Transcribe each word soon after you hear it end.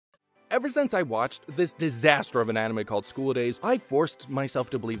Ever since I watched this disaster of an anime called School Days, I forced myself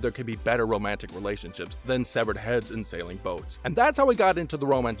to believe there could be better romantic relationships than severed heads and sailing boats. And that's how I got into the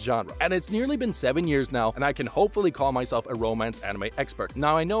romance genre. And it's nearly been 7 years now, and I can hopefully call myself a romance anime expert.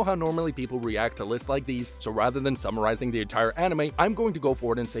 Now, I know how normally people react to lists like these, so rather than summarizing the entire anime, I'm going to go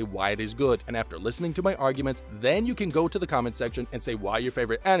forward and say why it is good. And after listening to my arguments, then you can go to the comment section and say why your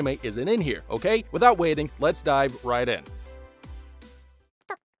favorite anime isn't in here, okay? Without waiting, let's dive right in.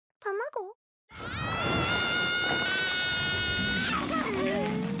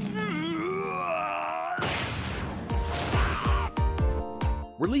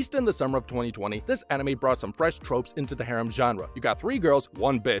 Released in the summer of 2020, this anime brought some fresh tropes into the harem genre. You got 3 girls,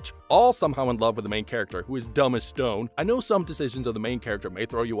 1 bitch, all somehow in love with the main character, who is dumb as stone. I know some decisions of the main character may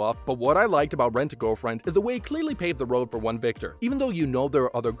throw you off, but what I liked about Rent-a-Girlfriend is the way it clearly paved the road for one victor. Even though you know there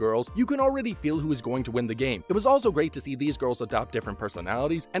are other girls, you can already feel who is going to win the game. It was also great to see these girls adopt different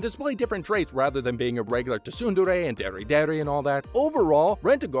personalities and display different traits rather than being a regular tsundere and deri and all that. Overall,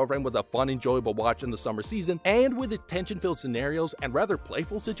 Rent-a-Girlfriend was a fun, enjoyable watch in the summer season, and with its tension-filled scenarios and rather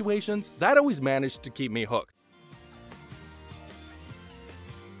playful situations, that always managed to keep me hooked.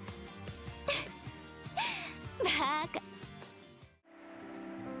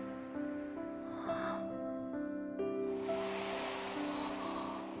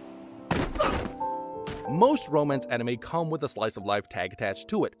 Most romance anime come with a slice of life tag attached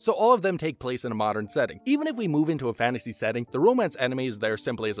to it, so all of them take place in a modern setting. Even if we move into a fantasy setting, the romance anime is there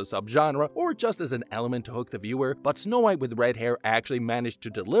simply as a subgenre or just as an element to hook the viewer, but Snow White with red hair actually managed to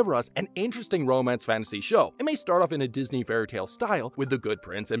deliver us an interesting romance fantasy show. It may start off in a Disney fairy tale style, with the good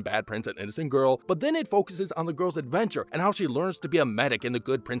prince and bad prince and innocent girl, but then it focuses on the girl's adventure and how she learns to be a medic in the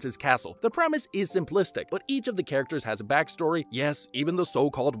good prince's castle. The premise is simplistic, but each of the characters has a backstory. Yes, even the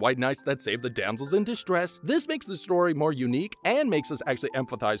so-called white knights that save the damsels in distress. This makes the story more unique and makes us actually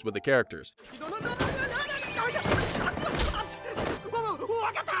empathize with the characters.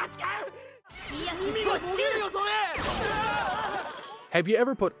 Have you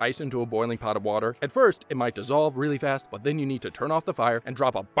ever put ice into a boiling pot of water? At first, it might dissolve really fast, but then you need to turn off the fire and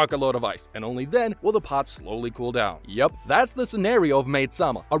drop a bucket load of ice, and only then will the pot slowly cool down. Yep, that's the scenario of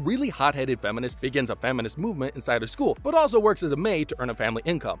Maid-sama. A really hot-headed feminist begins a feminist movement inside a school, but also works as a maid to earn a family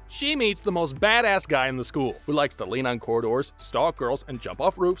income. She meets the most badass guy in the school, who likes to lean on corridors, stalk girls, and jump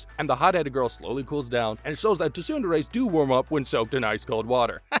off roofs, and the hot-headed girl slowly cools down, and it shows that tsunderes do warm up when soaked in ice-cold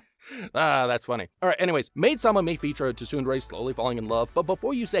water. That's funny. Alright, anyways, Maid-sama may feature a tsundere slowly falling in love, but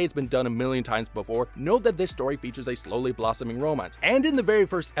before you say it's been done a million times before, know that this story features a slowly blossoming romance. And in the very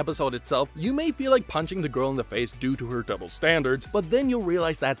first episode itself, you may feel like punching the girl in the face due to her double standards, but then you'll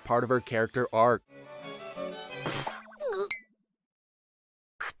realize that's part of her character arc.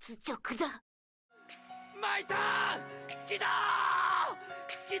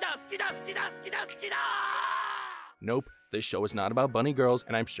 Nope. This show is not about bunny girls,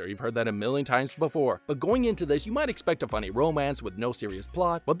 and I'm sure you've heard that a million times before. But going into this, you might expect a funny romance with no serious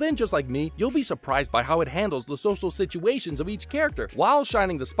plot, but then just like me, you'll be surprised by how it handles the social situations of each character, while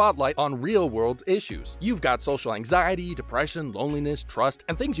shining the spotlight on real-world issues. You've got social anxiety, depression, loneliness, trust,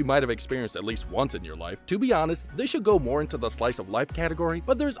 and things you might have experienced at least once in your life. To be honest, this should go more into the slice of life category,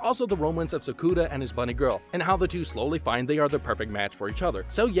 but there's also the romance of Sakura and his bunny girl, and how the two slowly find they are the perfect match for each other.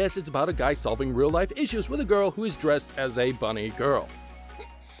 So yes, it's about a guy solving real-life issues with a girl who is dressed as a bunny girl.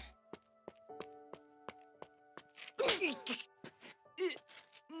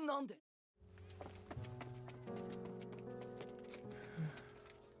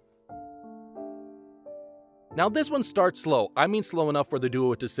 Now this one starts slow. I mean slow enough for the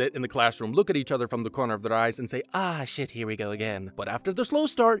duo to sit in the classroom, look at each other from the corner of their eyes and say, ah shit, here we go again. But after the slow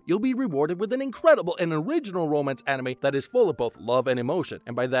start, you'll be rewarded with an incredible and original romance anime that is full of both love and emotion.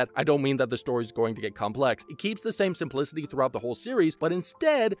 And by that, I don't mean that the story is going to get complex. It keeps the same simplicity throughout the whole series, but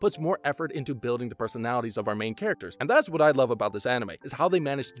instead puts more effort into building the personalities of our main characters. And that's what I love about this anime, is how they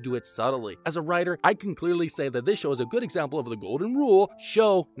manage to do it subtly. As a writer, I can clearly say that this show is a good example of the golden rule: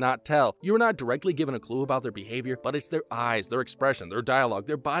 show, not tell. You're not directly given a clue about their behavior, but it's their eyes, their expression, their dialogue,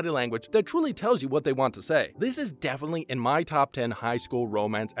 their body language that truly tells you what they want to say. This is definitely in my top 10 high school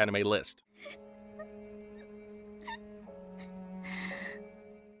romance anime list.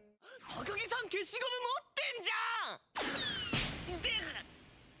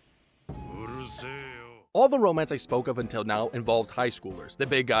 All the romance I spoke of until now involves high schoolers, the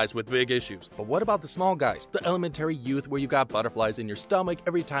big guys with big issues. But what about the small guys? The elementary youth where you got butterflies in your stomach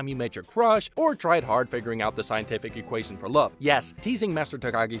every time you met your crush or tried hard figuring out the scientific equation for love. Yes, Teasing Master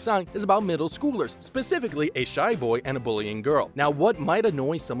Takagi-san is about middle schoolers, specifically a shy boy and a bullying girl. Now, what might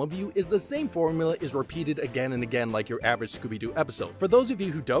annoy some of you is the same formula is repeated again and again like your average Scooby-Doo episode. For those of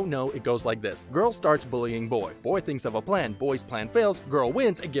you who don't know, it goes like this. Girl starts bullying boy. Boy thinks of a plan. Boy's plan fails. Girl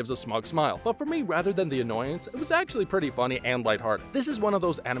wins and gives a smug smile. But for me, rather than the annoyance, it was actually pretty funny and lighthearted. This is one of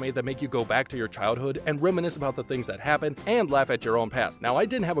those anime that make you go back to your childhood and reminisce about the things that happened and laugh at your own past. Now, I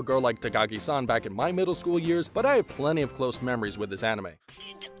didn't have a girl like Takagi-san back in my middle school years, but I have plenty of close memories with this anime.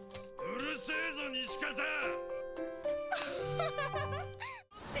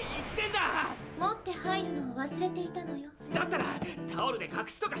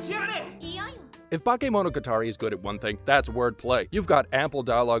 If Bakemonogatari is good at one thing, that's wordplay. You've got ample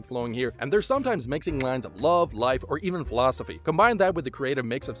dialogue flowing here, and they're sometimes mixing lines of love, life, or even philosophy. Combine that with the creative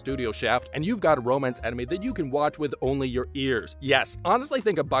mix of Studio Shaft, and you've got a romance anime that you can watch with only your ears. Yes, honestly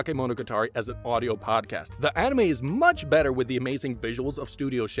think of Bakemonogatari as an audio podcast. The anime is much better with the amazing visuals of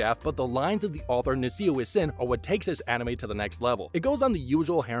Studio Shaft, but the lines of the author Nisio Isin are what takes this anime to the next level. It goes on the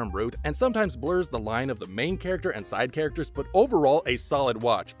usual harem route, and sometimes blurs the line of the main character and side characters, but overall a solid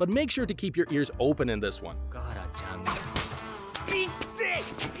watch. But make sure to keep your ears open in this one.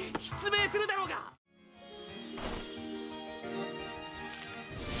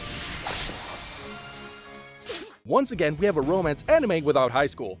 Once again, we have a romance anime without high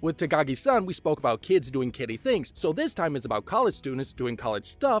school. With Takagi-san, we spoke about kids doing kiddie things, so this time it's about college students doing college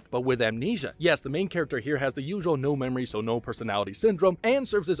stuff, but with amnesia. Yes, the main character here has the usual no memory so no personality syndrome, and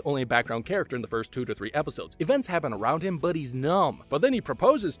serves as only a background character in the first 2 to 3 episodes. Events happen around him, but he's numb. But then he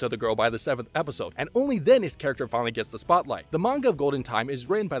proposes to the girl by the 7th episode, and only then his character finally gets the spotlight. The manga of Golden Time is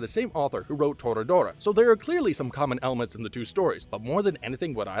written by the same author who wrote Toradora, so there are clearly some common elements in the two stories. But more than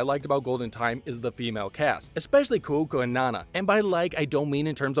anything, what I liked about Golden Time is the female cast, especially Kuoko and Nana. And by like, I don't mean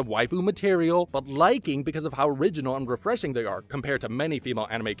in terms of waifu material, but liking because of how original and refreshing they are compared to many female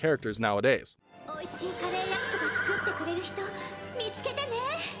anime characters nowadays.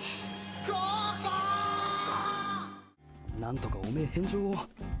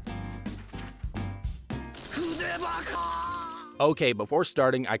 Okay, before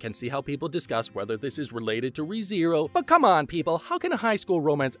starting, I can see how people discuss whether this is related to ReZero, but come on people, how can a high school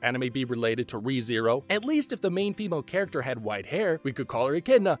romance anime be related to ReZero? At least if the main female character had white hair, we could call her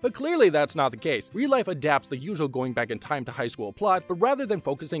Echidna, but clearly that's not the case. ReLife adapts the usual going back in time to high school plot, but rather than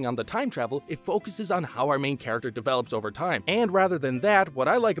focusing on the time travel, it focuses on how our main character develops over time. And rather than that, what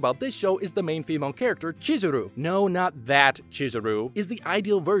I like about this show is the main female character, Chizuru. No, not that Chizuru, is the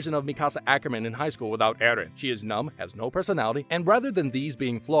ideal version of Mikasa Ackerman in high school without Eren. She is numb, has no personality, and rather than these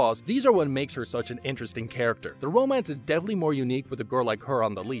being flaws, these are what makes her such an interesting character. The romance is definitely more unique with a girl like her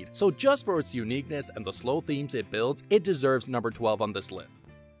on the lead, so just for its uniqueness and the slow themes it builds, it deserves number 12 on this list.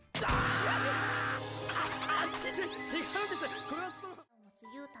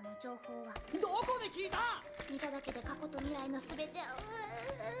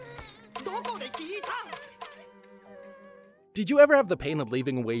 Did you ever have the pain of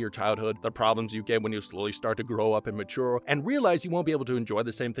leaving away your childhood, the problems you get when you slowly start to grow up and mature, and realize you won't be able to enjoy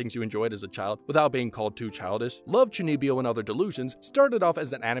the same things you enjoyed as a child without being called too childish? Love, Chunnibyo, and Other Delusions started off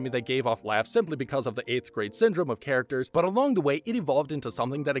as an anime that gave off laughs simply because of the 8th grade syndrome of characters, but along the way it evolved into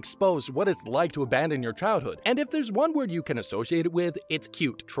something that exposed what it's like to abandon your childhood. And if there's one word you can associate it with, it's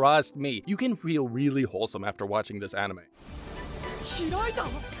cute. Trust me, you can feel really wholesome after watching this anime.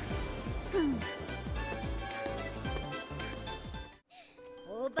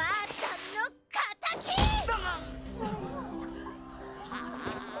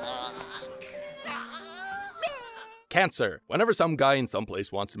 Cancer. Whenever some guy in some place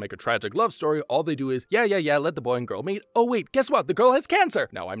wants to make a tragic love story, all they do is, yeah, let the boy and girl meet. Oh wait, guess what? The girl has cancer!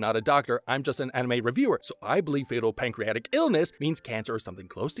 Now, I'm not a doctor, I'm just an anime reviewer, so I believe fatal pancreatic illness means cancer or something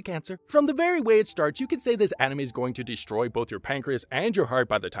close to cancer. From the very way it starts, you can say this anime is going to destroy both your pancreas and your heart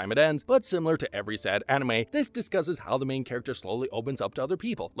by the time it ends, but similar to every sad anime, this discusses how the main character slowly opens up to other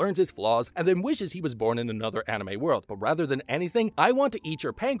people, learns his flaws, and then wishes he was born in another anime world. But rather than anything, I Want to Eat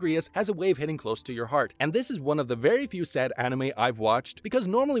Your Pancreas has a way of hitting close to your heart, and this is one of the very few sad anime I've watched, because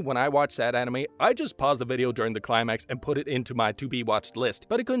normally when I watch sad anime, I just pause the video during the climax and put it into my to-be-watched list.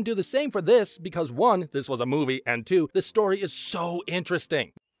 But I couldn't do the same for this because 1, this was a movie, and 2, the story is so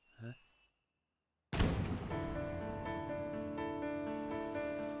interesting.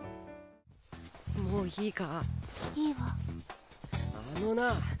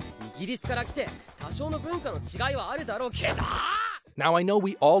 Now I know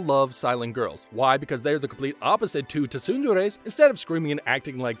we all love silent girls. Why? Because they're the complete opposite to tsunderes. Instead of screaming and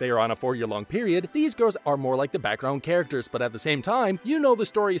acting like they are on a 4-year-long period, these girls are more like the background characters, but at the same time, you know the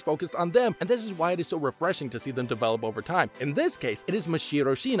story is focused on them, and this is why it is so refreshing to see them develop over time. In this case, it is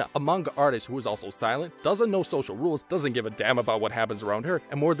Mashiro Shina, a manga artist who is also silent, doesn't know social rules, doesn't give a damn about what happens around her,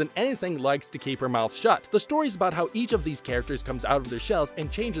 and more than anything likes to keep her mouth shut. The story is about how each of these characters comes out of their shells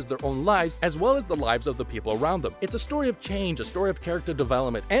and changes their own lives, as well as the lives of the people around them. It's a story of change, a story of character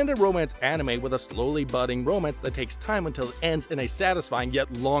development, and a romance anime with a slowly budding romance that takes time until it ends in a satisfying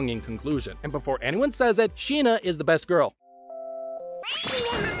yet longing conclusion. And before anyone says it, Shina is the best girl.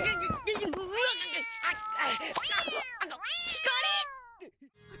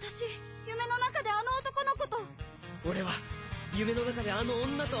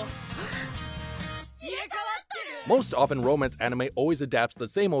 Most often, romance anime always adapts the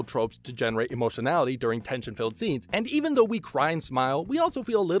same old tropes to generate emotionality during tension-filled scenes, and even though we cry and smile, we also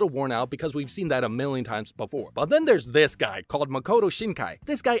feel a little worn out because we've seen that a million times before. But then there's this guy, called Makoto Shinkai.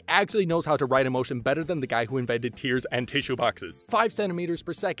 This guy actually knows how to write emotion better than the guy who invented tears and tissue boxes. 5 centimeters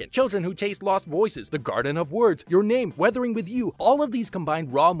per second, children who chase lost voices, the garden of words, your name, weathering with you, all of these combine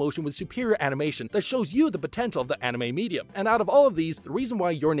raw emotion with superior animation that shows you the potential of the anime medium. And out of all of these, the reason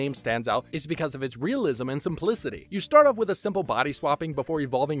why Your Name stands out is because of its realism and simplicity. You start off with a simple body swapping before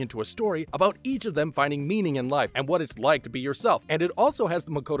evolving into a story about each of them finding meaning in life and what it's like to be yourself. And it also has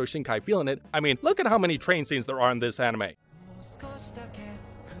the Makoto Shinkai feel in it. I mean, look at how many train scenes there are in this anime.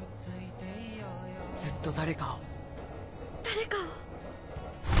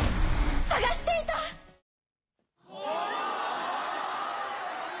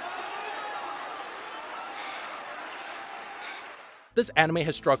 This anime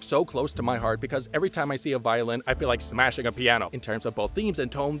has struck so close to my heart because every time I see a violin, I feel like smashing a piano. In terms of both themes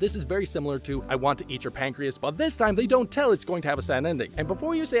and tone, this is very similar to I Want to Eat Your Pancreas, but this time they don't tell it's going to have a sad ending. And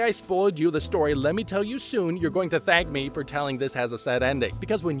before you say I spoiled you the story, let me tell you soon, you're going to thank me for telling this has a sad ending.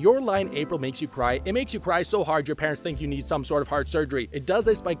 Because when your line April makes you cry, it makes you cry so hard your parents think you need some sort of heart surgery. It does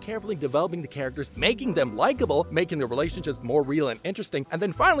this by carefully developing the characters, making them likable, making the relationships more real and interesting, and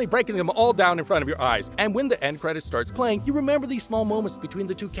then finally breaking them all down in front of your eyes. And when the end credits starts playing, you remember these small moments between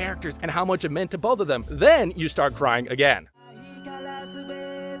the two characters and how much it meant to both of them. Then you start crying again.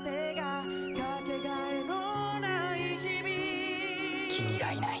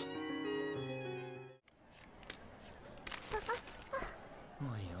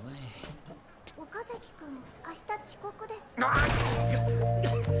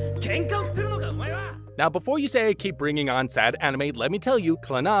 Now before you say I keep bringing on sad anime, let me tell you,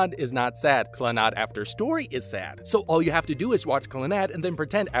 Clannad is not sad. Clannad After Story is sad. So all you have to do is watch Clannad and then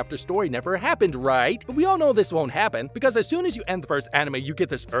pretend After Story never happened, right? But we all know this won't happen, because as soon as you end the first anime, you get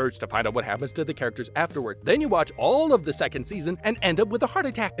this urge to find out what happens to the characters afterward. Then you watch all of the second season and end up with a heart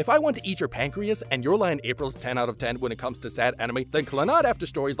attack. If I Want to Eat Your Pancreas and your line April's 10 out of 10 when it comes to sad anime, then Clannad After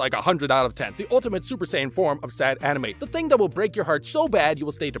Story is like 100 out of 10. The ultimate Super Saiyan form of sad anime. The thing that will break your heart so bad you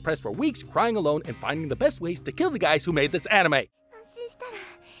will stay depressed for weeks, crying alone and finding the best ways to kill the guys who made this anime.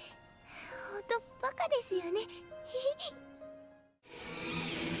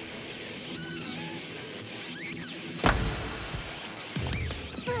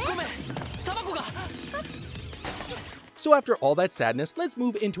 So after all that sadness, let's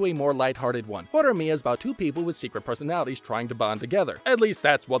move into a more lighthearted one. Horimiya is about 2 people with secret personalities trying to bond together. At least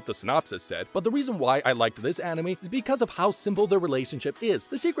that's what the synopsis said, but the reason why I liked this anime is because of how simple their relationship is.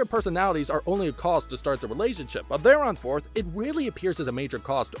 The secret personalities are only a cause to start the relationship, but there on fourth, it really appears as a major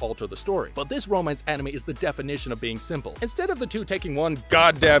cause to alter the story. But this romance anime is the definition of being simple. Instead of the two taking one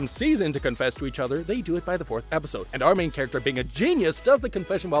goddamn season to confess to each other, they do it by the 4th episode. And our main character, being a genius, does the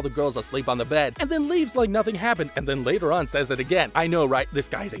confession while the girl's asleep on the bed, and then leaves like nothing happened, and then later on says it again. I know, right? This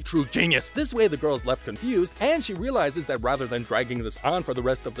guy's a true genius. This way the girl's left confused, and she realizes that rather than dragging this on for the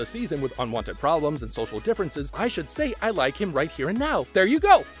rest of the season with unwanted problems and social differences, I should say I like him right here and now. There you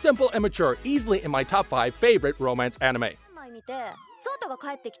go! Simple and mature, easily in my top 5 favorite romance anime.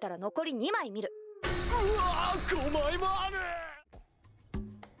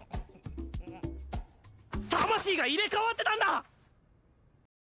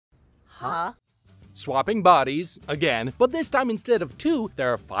 Huh? Swapping bodies, again, but this time instead of 2,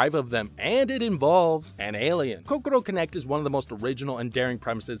 there are 5 of them, and it involves an alien. Kokoro Connect is one of the most original and daring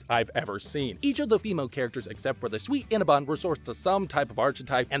premises I've ever seen. Each of the female characters except for the sweet Inaban were sourced to some type of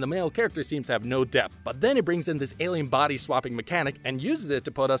archetype, and the male character seems to have no depth. But then it brings in this alien body swapping mechanic and uses it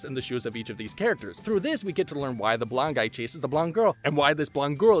to put us in the shoes of each of these characters. Through this, we get to learn why the blonde guy chases the blonde girl, and why this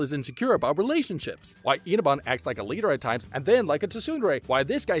blonde girl is insecure about relationships. Why Inaban acts like a leader at times, and then like a tsundere. Why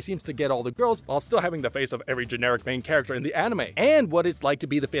this guy seems to get all the girls while still having the face of every generic main character in the anime, and what it's like to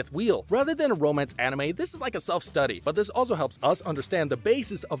be the fifth wheel. Rather than a romance anime, this is like a self-study, but this also helps us understand the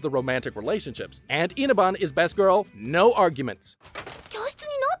basis of the romantic relationships. And Inaban is best girl, no arguments. 教室に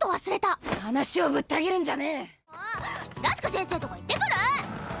ノート忘れた。話をぶった切るんじゃねえ。ラスカ先生とか行ってくる。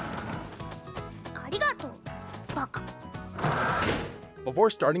ありがとう、バカ。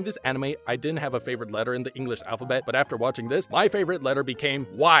 Before starting this anime, I didn't have a favorite letter in the English alphabet, but after watching this, my favorite letter became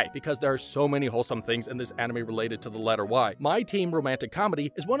Y, because there are so many wholesome things in this anime related to the letter Y. My Team Romantic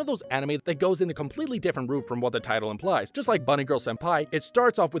Comedy is one of those anime that goes in a completely different route from what the title implies. Just like Bunny Girl Senpai, it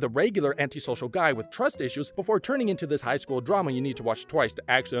starts off with a regular antisocial guy with trust issues before turning into this high school drama you need to watch twice to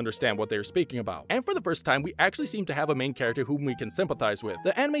actually understand what they're speaking about. And for the first time, we actually seem to have a main character whom we can sympathize with.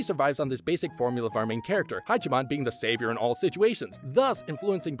 The anime survives on this basic formula of our main character, Hachiman being the savior in all situations, thus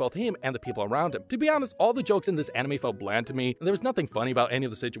influencing both him and the people around him. To be honest, all the jokes in this anime felt bland to me, and there was nothing funny about any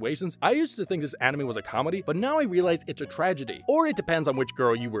of the situations. I used to think this anime was a comedy, but now I realize it's a tragedy. Or it depends on which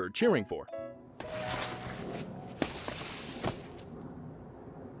girl you were cheering for.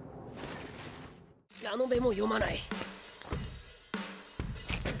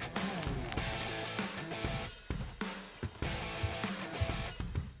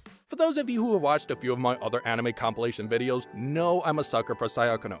 For those of you who have watched a few of my other anime compilation videos, know I'm a sucker for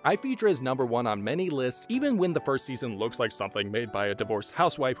saekano. I feature as #1 on many lists, even when the first season looks like something made by a divorced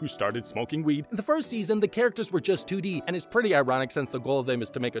housewife who started smoking weed. In the first season, the characters were just 2D, and it's pretty ironic since the goal of them is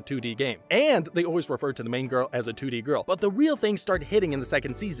to make a 2D game. And they always refer to the main girl as a 2D girl. But the real things start hitting in the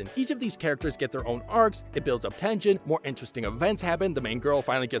second season. Each of these characters get their own arcs, it builds up tension, more interesting events happen, the main girl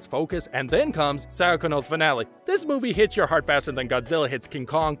finally gets focus, and then comes Saekano's finale. This movie hits your heart faster than Godzilla hits King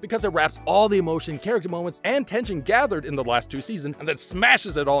Kong because it wraps all the emotion, character moments, and tension gathered in the last 2 seasons and then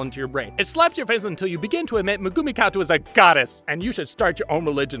smashes it all into your brain. It slaps your face until you begin to admit Megumi Kato is a goddess, and you should start your own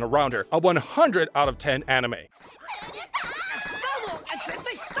religion around her. A 100 out of 10 anime.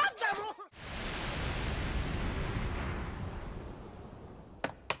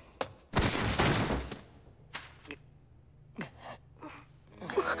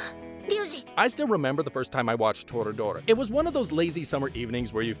 I still remember the first time I watched Toradora. It was one of those lazy summer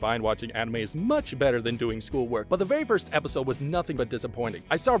evenings where you find watching anime is much better than doing schoolwork, but the very first episode was nothing but disappointing.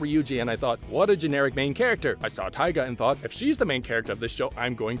 I saw Ryuji and I thought, what a generic main character. I saw Taiga and thought, if she's the main character of this show,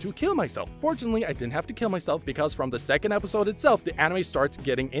 I'm going to kill myself. Fortunately, I didn't have to kill myself because from the second episode itself, the anime starts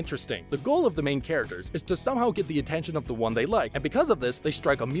getting interesting. The goal of the main characters is to somehow get the attention of the one they like, and because of this, they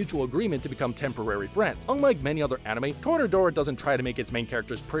strike a mutual agreement to become temporary friends. Unlike many other anime, Toradora doesn't try to make its main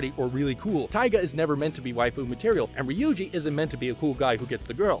characters pretty or really cool. Taiga is never meant to be waifu material, and Ryuji isn't meant to be a cool guy who gets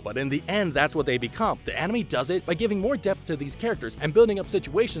the girl, but in the end, that's what they become. The anime does it by giving more depth to these characters and building up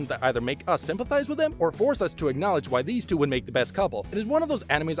situations that either make us sympathize with them or force us to acknowledge why these two would make the best couple. It is one of those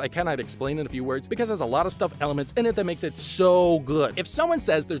animes I cannot explain in a few words because there's a lot of stuff elements in it that makes it so good. If someone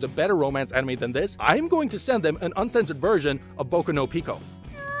says there's a better romance anime than this, I'm going to send them an uncensored version of Boku no Pico.